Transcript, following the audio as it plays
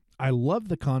I love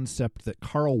the concept that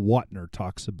Karl Wattner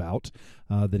talks about,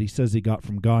 that he says he got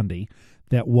from Gandhi,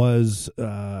 that was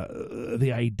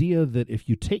the idea that if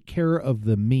you take care of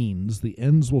the means, the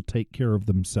ends will take care of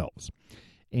themselves.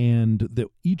 And that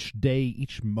each day,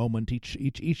 each moment,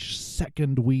 each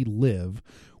second we live,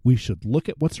 we should look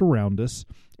at what's around us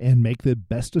and make the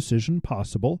best decision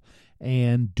possible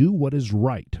and do what is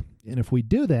right. And if we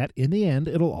do that, in the end,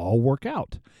 it'll all work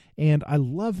out. And I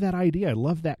love that idea. I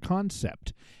love that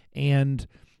concept. And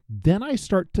then I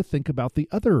start to think about the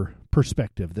other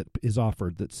perspective that is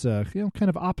offered that's kind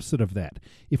of opposite of that.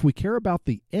 If we care about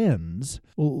the ends,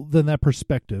 well, then that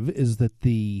perspective is that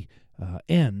the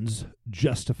ends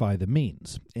justify the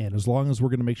means. And as long as we're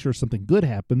going to make sure something good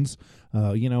happens,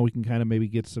 we can kind of maybe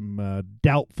get some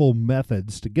doubtful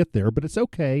methods to get there, but it's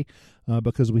okay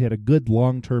because we had a good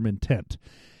long-term intent.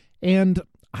 And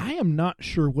I am not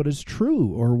sure what is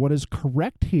true or what is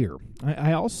correct here.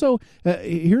 I also,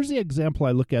 here's the example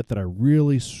I look at that I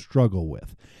really struggle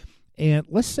with. And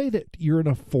let's say that you're in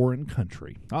a foreign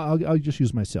country. I'll just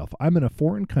use myself. I'm in a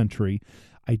foreign country.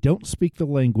 I don't speak the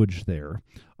language there.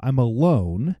 I'm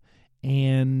alone,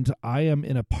 and I am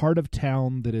in a part of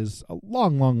town that is a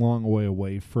long, long, long way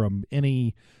away from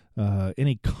any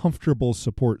comfortable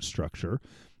support structure.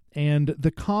 And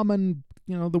the common,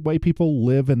 the way people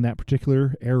live in that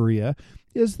particular area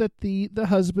is that the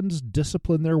husbands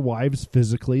discipline their wives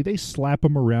physically. They slap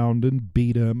them around and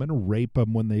beat them and rape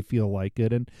them when they feel like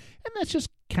it. And that's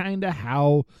just kind of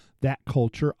how that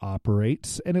culture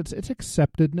operates, and it's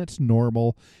accepted and it's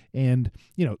normal. And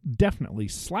definitely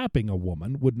slapping a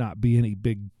woman would not be any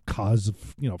big cause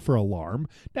of for alarm.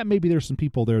 Now maybe there's some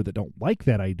people there that don't like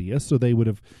that idea, so they would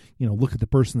have look at the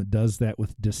person that does that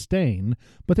with disdain,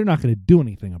 but they're not going to do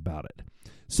anything about it.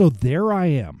 So there I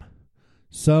am,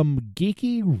 some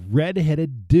geeky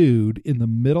red-headed dude in the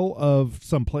middle of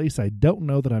some place I don't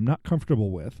know that I'm not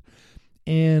comfortable with,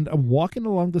 and I'm walking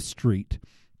along the street.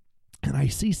 And I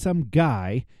see some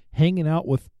guy hanging out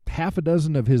with half a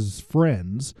dozen of his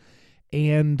friends,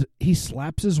 and he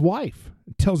slaps his wife,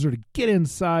 tells her to get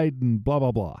inside and blah,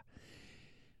 blah, blah.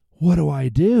 What do I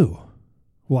do?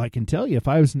 Well, I can tell you, if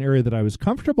I was in an area that I was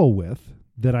comfortable with,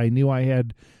 that I knew I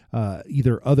had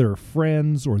either other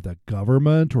friends or the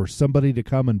government or somebody to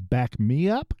come and back me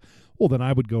up, well, then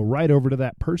I would go right over to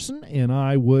that person and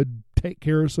I would take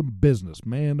care of some business,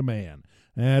 man to man.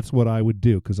 That's what I would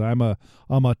do, because I'm a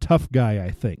tough guy,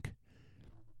 I think.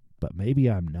 But maybe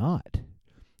I'm not.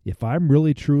 If I'm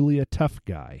really, truly a tough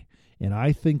guy, and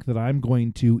I think that I'm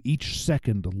going to each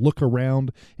second look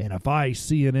around, and if I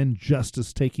see an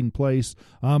injustice taking place,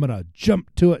 I'm going to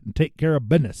jump to it and take care of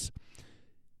business.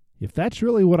 If that's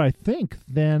really what I think,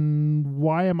 then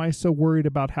why am I so worried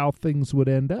about how things would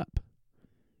end up?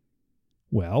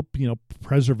 Well,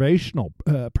 preservation,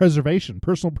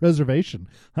 personal preservation.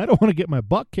 I don't want to get my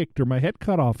butt kicked or my head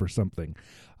cut off or something.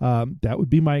 That would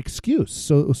be my excuse.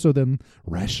 So then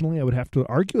rationally I would have to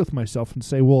argue with myself and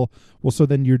say, well, so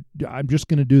then I'm just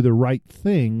going to do the right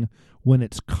thing when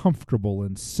it's comfortable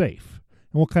and safe.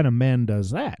 And what kind of man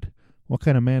does that? What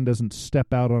kind of man doesn't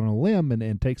step out on a limb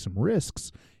and take some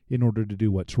risks in order to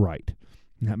do what's right?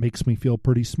 And that makes me feel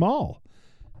pretty small.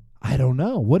 I don't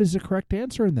know. What is the correct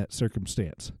answer in that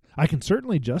circumstance? I can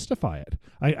certainly justify it.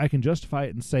 I can justify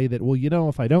it and say that, well,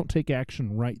 if I don't take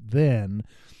action right then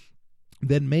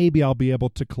maybe I'll be able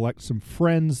to collect some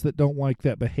friends that don't like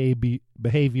that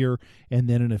behavior, and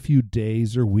then in a few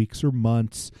days or weeks or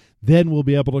months, then we'll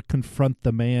be able to confront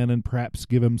the man and perhaps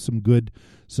give him some good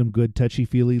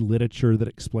touchy-feely literature that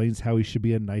explains how he should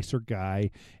be a nicer guy.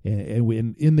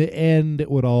 And in the end, it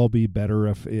would all be better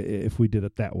if we did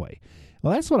it that way.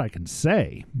 Well, that's what I can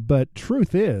say, but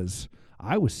truth is,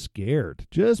 I was scared,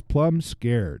 just plumb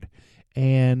scared.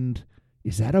 And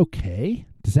is that okay?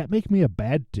 Does that make me a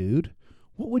bad dude?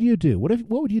 What would you do? What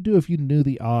would you do if you knew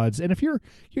the odds? And if you're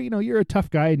a tough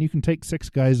guy and you can take 6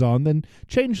 guys on, then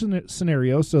change the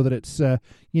scenario so that it's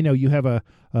you have a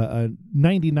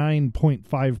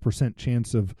 99.5%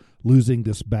 chance of losing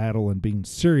this battle and being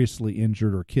seriously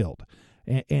injured or killed.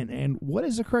 And what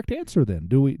is the correct answer then?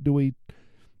 Do we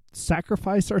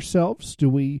sacrifice ourselves? Do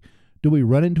we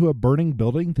run into a burning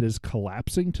building that is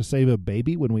collapsing to save a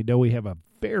baby when we know we have a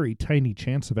very tiny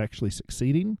chance of actually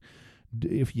succeeding?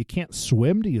 If you can't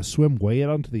swim, do you swim way out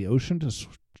onto the ocean to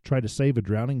try to save a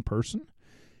drowning person?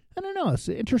 I don't know. It's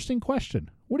an interesting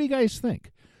question. What do you guys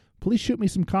think? Please shoot me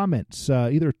some comments.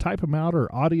 Either type them out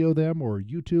or audio them or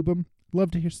YouTube them.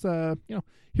 Love to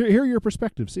hear your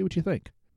perspective. See what you think.